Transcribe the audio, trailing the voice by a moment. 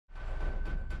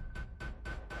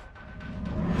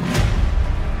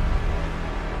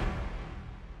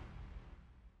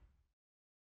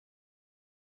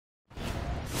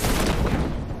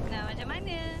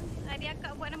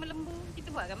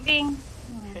ping.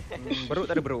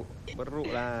 Beruk tak ada beruk. Beruk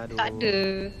lah aduh. Tak ada.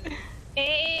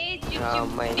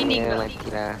 Cium. Ini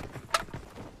matilah.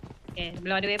 Okay,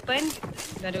 belum ada weapon.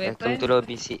 Welcome to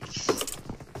lobby 6.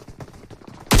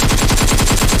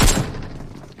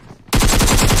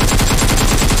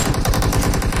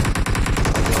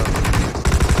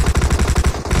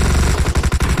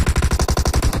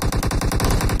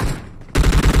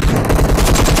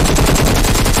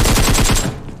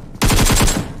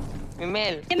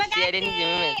 Memel, terima kasih. ada ni je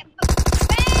Memel.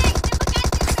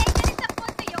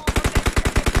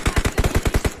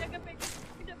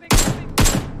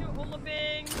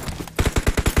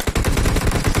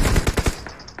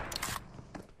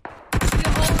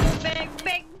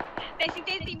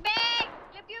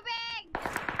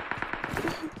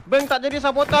 Bang tak jadi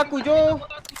supporter aku Jo.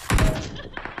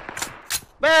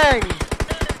 Bang.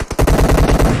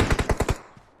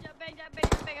 Jap bang.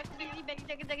 Aku beli bang.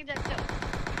 Kejap.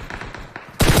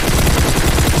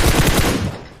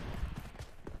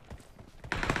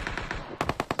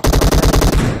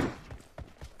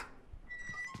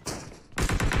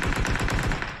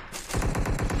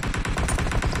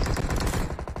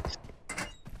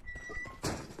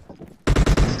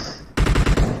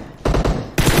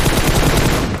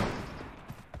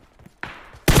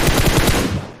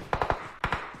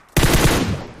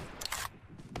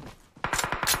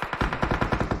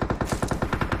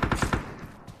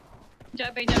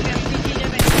 Jap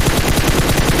bang.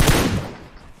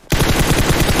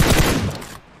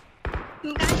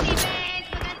 Terima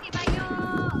kasih banyak.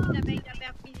 Jap bang,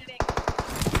 aku pergi bang.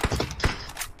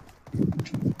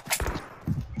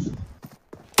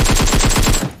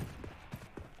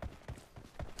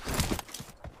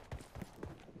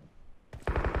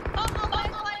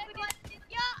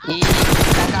 Ih,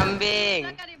 kambing.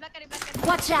 Belakang dia.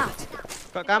 Watch out!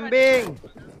 Kak kambing.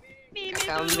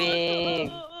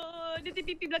 Kambing. Dia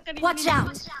TPP belakang ni. Watch out!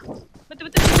 Betul.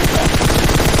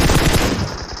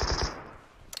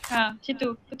 Ha,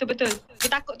 situ. Betul. Dia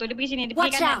takut tu. Dia pergi sini. Dia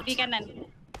pergi kanan.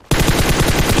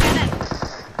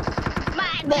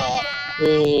 Mana?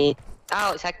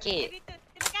 Au, sakit.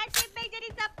 Terima kasih bang jadi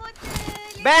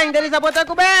supporter. Bang jadi supporter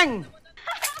aku bang.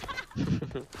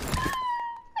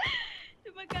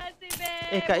 Terima kasih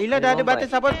bang. Kak Ila dah ada button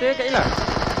supporter Kak Ila.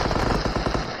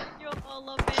 Ya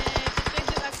Allah bang.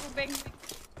 Terkejut aku bang.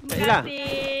 Kak Ila.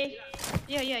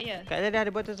 Ya. Kak Ila dah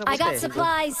ada button I got supporter.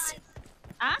 supplies.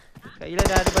 Ah? Kak Ila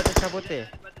dah ada button supporter.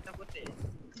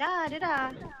 Dah.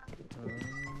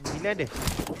 Bila ada?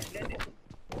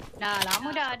 Dah lama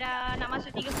dah nak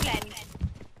masuk 3 bulan.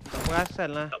 Tak perasan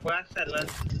lah.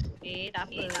 Tak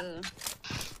apa.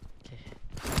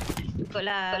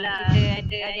 Cukuplah.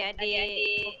 Kita ada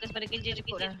adik-adik fokus pada kerja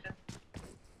cukup lah.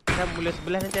 Kan bulan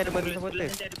 11 nanti ada button supporter.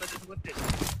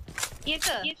 Ya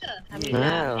ke?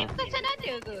 Wow. Bukan sana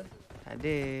ada ke?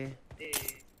 Ada.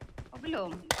 Oh belum?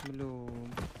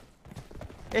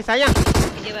 Sayang.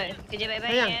 Kerja baik-baik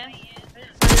Sayang. ya.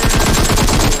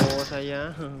 Oh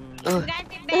sayang. Terima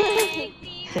kasih bang.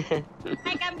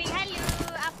 Hai kambing, halo.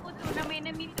 Apa tu nama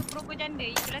enemy tu? Brogo janda.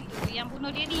 Itulah tu yang bunuh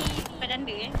diri. Bukan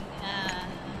janda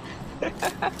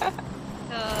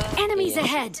So, Enemies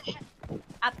ahead.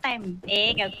 uptime.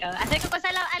 Kau. Assalamualaikum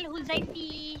salam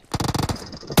Al-Huzaifi.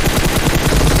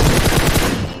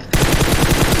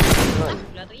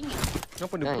 Alhamdulillah tu ingat.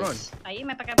 Kenapa dia prawn? Saya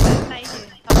main pakai bantai je.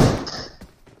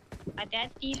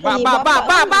 Hati-hati. Bak. Mak.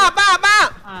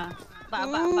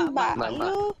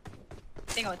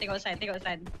 Tengok San. Tengok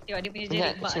dia punya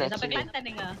jerit. Sampai Kelantan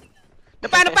dengar.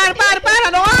 Depan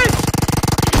ada orang.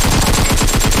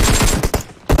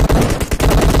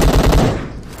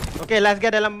 Okay, last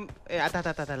guy dalam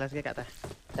atas. Last guy kat atas.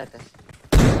 Atas.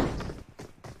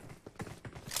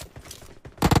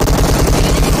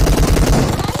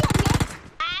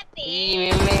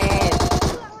 Memel.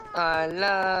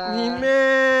 Alah.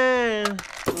 Memel.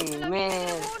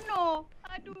 Bunuh.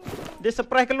 Aduh. Dia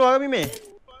surprise keluar ke Memel?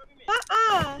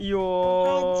 Yo.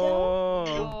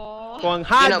 Kuang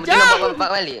hajar. Dia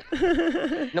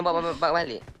nak bawa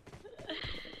balik.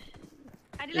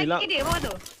 Ada lagi ke dia bawah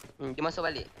tu? Dia masuk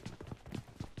balik.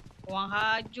 Orang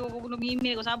hajar kau bunuh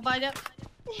Mimil, kau sabar je.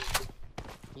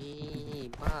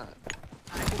 Pak.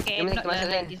 Aku cannot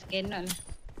lah this cannot.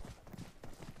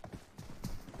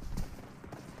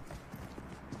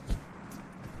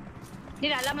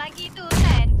 Dia dalam lagi tu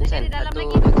kan? Dia dalam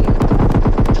lagi tu.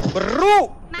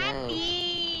 Beruk.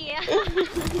 Mati.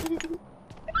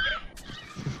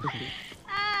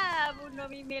 Bunuh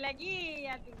Mimil lagi.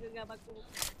 Aduh geram aku.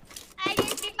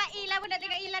 Ayah terima Ila pun nak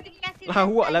tengok Ila, terima kasih.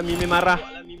 Lawak lah Mimi marah.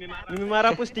 Mimi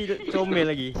marah pun still comel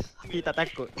lagi. Tapi tak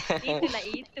takut. Itulah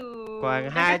itu.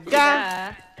 Kuang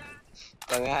hajar.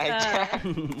 Kau ajar.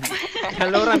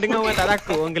 Kalau orang dengar orang tak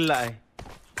takut, orang gelak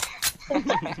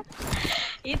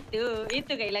Itu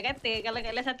Kak Ila kata. Kalau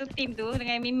Kak Ila satu tim tu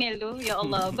dengan Mimel tu, ya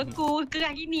Allah, beku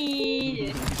kerah gini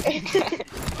je.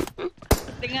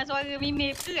 Dengar suara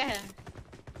Mimel kerah.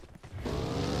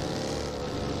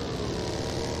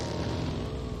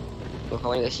 Oh,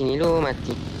 kawan kat sini lu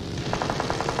mati.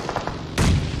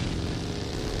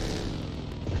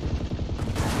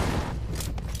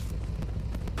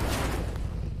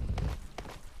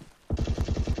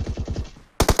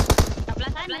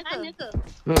 Sebelah sana ke?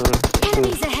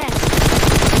 Enemies ahead.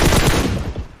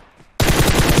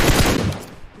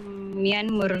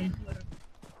 Myanmar.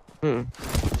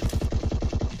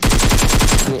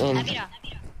 Ni N. Habis dah.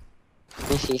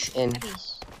 Ni 6N.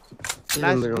 Habis.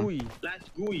 Last Belum.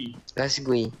 gui. Last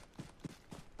gui.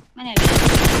 Mana ada?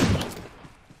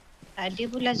 Tak ada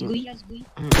pun last gui.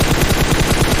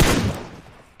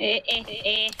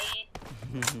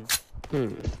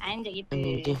 Anjak kita.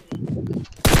 Okay.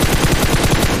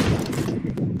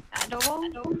 Tak ada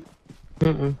pun.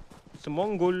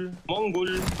 Semonggol.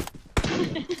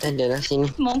 Tak ada lah sini.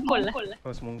 Mongkol lah.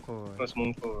 Oh, semongkol.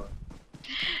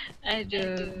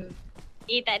 Aduh.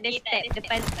 Tak ada step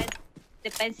depan seat. Ada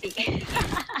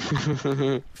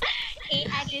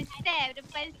step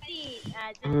depan seat.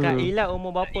 Kak Ila umur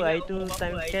berapa hari tu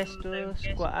time cash tu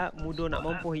squad up mudo nak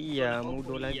mampu iya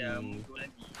mudo lagi. 19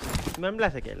 lah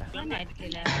Kak Ila. Mana ada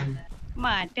lah.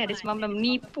 Mana ada 19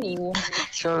 menipu.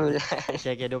 19.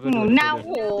 Okay, 22.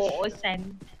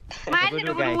 Nawosan. Mana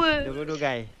 22? 22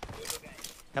 guys.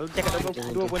 Kalau cakap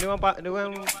 22 pun dia orang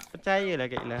percayalah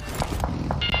Kak Ila.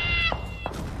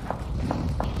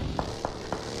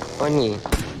 Oh ni.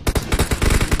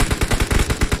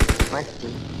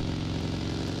 Mati.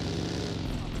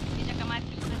 Dia cakap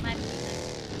mati.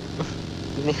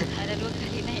 Ada 2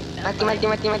 kali naik.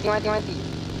 Mati.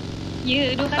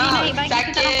 Ya, 2 kali naik bagi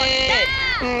kita tak nampak.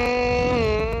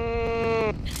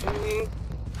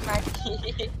 Sakit. Mati.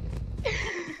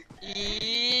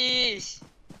 Ish.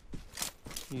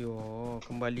 Yo,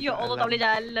 kembali. Ya Allah, tak boleh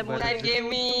jalan. Bukan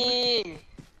gaming.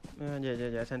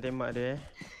 Sekejap, saya tembak dia.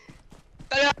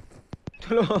 Tolong.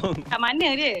 Tolong. Kat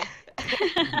mana dia?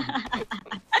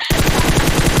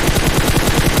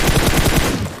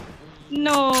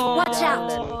 No. Watch out.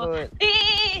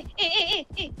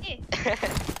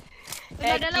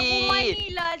 Dalam rumah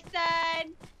ni lah,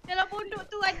 San. Dalam pondok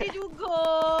tu ada juga.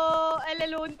 Alah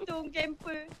lontong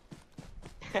camper.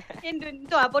 Yang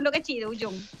tu lah pondok kecil tu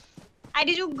ujung.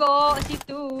 Ada juga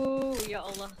situ. Ya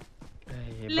Allah.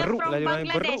 Love Beruk from lah dia orang.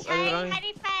 Bangladesh. Beruk lah dia Hai orang.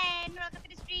 Harifan. Welcome to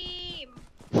the stream.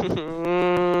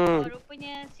 Oh,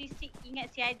 rupanya si Sik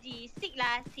ingat si Haji. Sik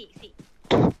lah, Sik.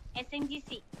 SMG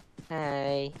Sik.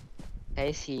 Hai.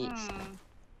 Hai Six.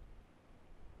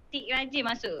 Sik rajin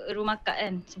masuk rumah Kak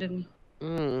kan sebelum ni.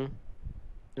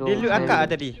 Dia loot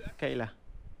akak tadi, Kak Ila.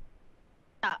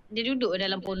 Tak, dia duduk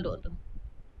dalam pondok tu.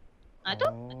 Tu.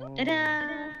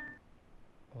 Dadah.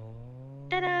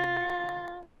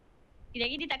 Dadah. Sekejap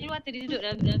lagi dia tak keluar tu, dia duduk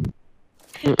dalam.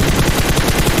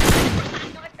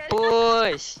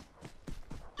 Push.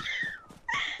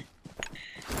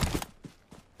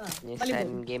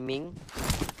 Nissan Gaming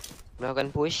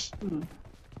melakukan push.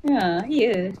 Ya.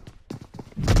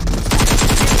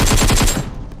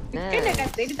 Nice. Kan dah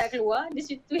kata dia tak keluar, dia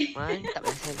situ. Mantap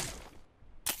lah San.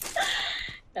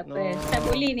 Tak apa, San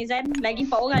boleh ni San. Lagi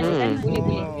 4 orang ni San, boleh.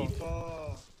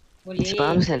 Boleh.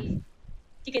 Cepat lu San.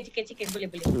 Chicken, boleh.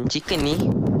 Chicken ni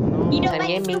Hidup San baik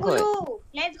Gaming kot. dulu.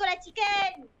 Let's go lah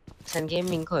chicken. San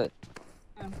Gaming kot.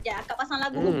 Ya, akak pasang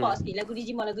lagu gumpak sikit. Lagu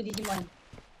Digimon. Lagu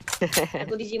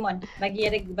Digimon. Bagi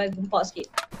gumpak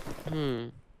sikit.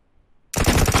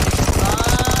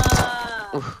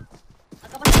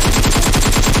 Akak pasang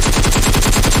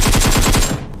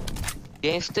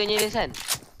Gangsternya dia San.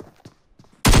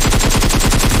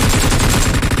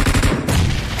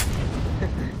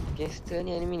 Gangster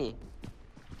ni enemy ni.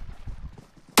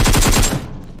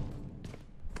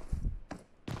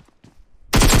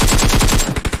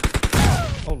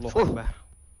 Allah Akbar.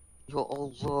 Ya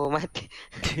Allah, mati.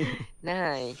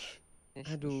 Nice.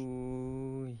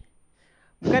 Aduh.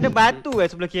 Bukan ada batu lah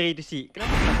sebelah kiri tu si.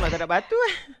 Kenapa tak ada batu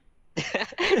lah?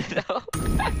 Tahu.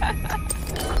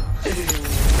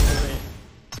 Aduh.